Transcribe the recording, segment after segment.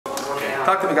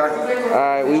Talk to me, guy.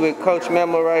 Alright, we with Coach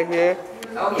Memo right here.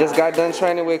 Just got done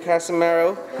training with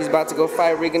Casimero. He's about to go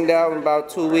fight Rigondeaux in about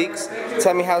 2 weeks.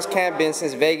 Tell me how's camp been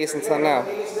since Vegas until now?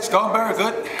 It's going very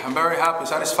good. I'm very happy,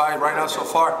 satisfied right now so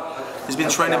far. It's been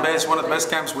training base, one of the best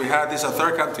camps we had. This is our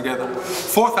third camp together.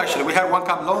 Fourth, actually. We had one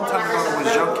camp a long time ago when we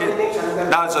was a young kid.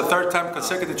 Now it's a third time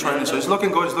consecutive training, so he's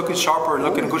looking good, he's looking sharper,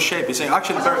 looking in good shape. He's in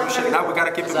actually very good shape. Now we got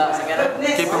to keep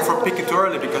him from peaking too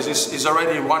early because he's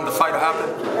already won the fight to happen.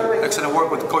 Excellent work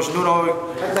with Coach Nuno,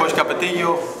 Coach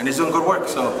Capetillo, and he's doing good work.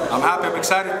 So I'm happy, I'm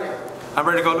excited. I'm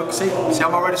ready to go look, see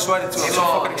I'm already sweating too. I'm so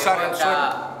fucking excited, I'm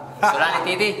sweating. Solani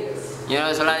Titi? You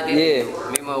know Solani Titi? Yeah.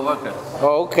 Memo worker.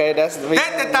 Oh, okay, that's the reason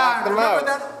Hit the time, remember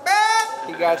that?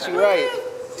 He got you right.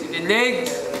 The leg.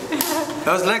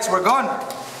 Those legs were gone.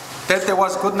 That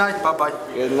was good night, bye-bye.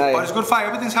 Good night. But it's good fight,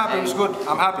 everything's happy, it was good.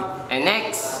 I'm happy. And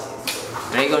next,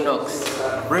 Rigondeaux.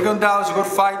 Rigondeaux is a good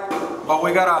fight, but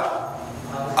we got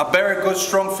a very good,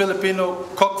 strong Filipino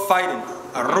cook fighting.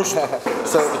 A rooster.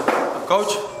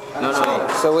 Coach? No.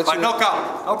 So what by you...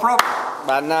 knockout, no problem.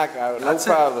 By knockout, no That's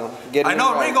problem. It. I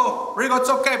know right. Rigo, it's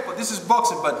okay, but this is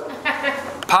boxing, but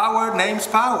power names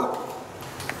power.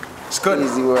 It's good.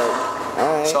 Easy work.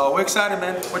 All right. So we're excited,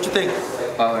 man. What you think?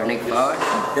 Power, Nick Power.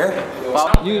 Yeah.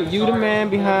 Power. You the man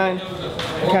behind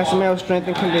Casimero Strength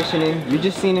and Conditioning. You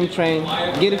just seen him train.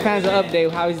 Give the fans an update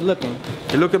of how he's looking.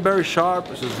 He's looking very sharp.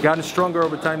 He's gotten stronger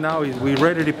over time now. We're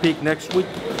ready to peak next week.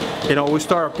 You know, we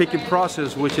start our peaking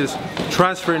process, which is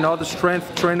transferring all the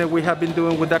strength training we have been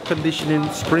doing with that conditioning,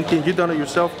 sprinting. You've done it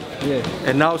yourself. Yeah.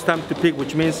 And now it's time to peak,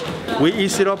 which means we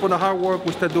ease it up on the hard work.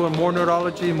 We start doing more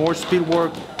neurology, more speed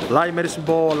work, light medicine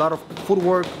ball, a lot of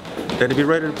footwork. Then to be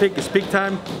ready to peak. It's peak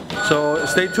time. So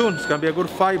stay tuned. It's gonna be a good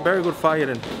fight, very good fight.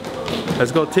 And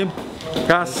let's go, team.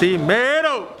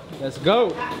 Casimero. Let's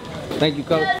go. Thank you,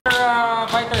 Coach.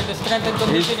 Fighter, the strength and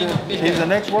conditioning. He's the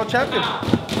next world champion.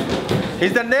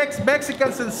 He's the next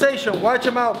Mexican sensation. Watch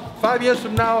him out. 5 years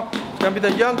from now, he's gonna be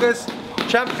the youngest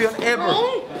champion ever.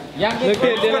 Youngest.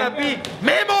 It's gonna be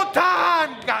Memo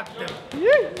time. Goddamn.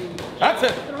 That's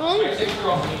it.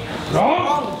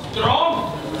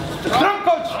 Strong,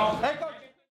 coach.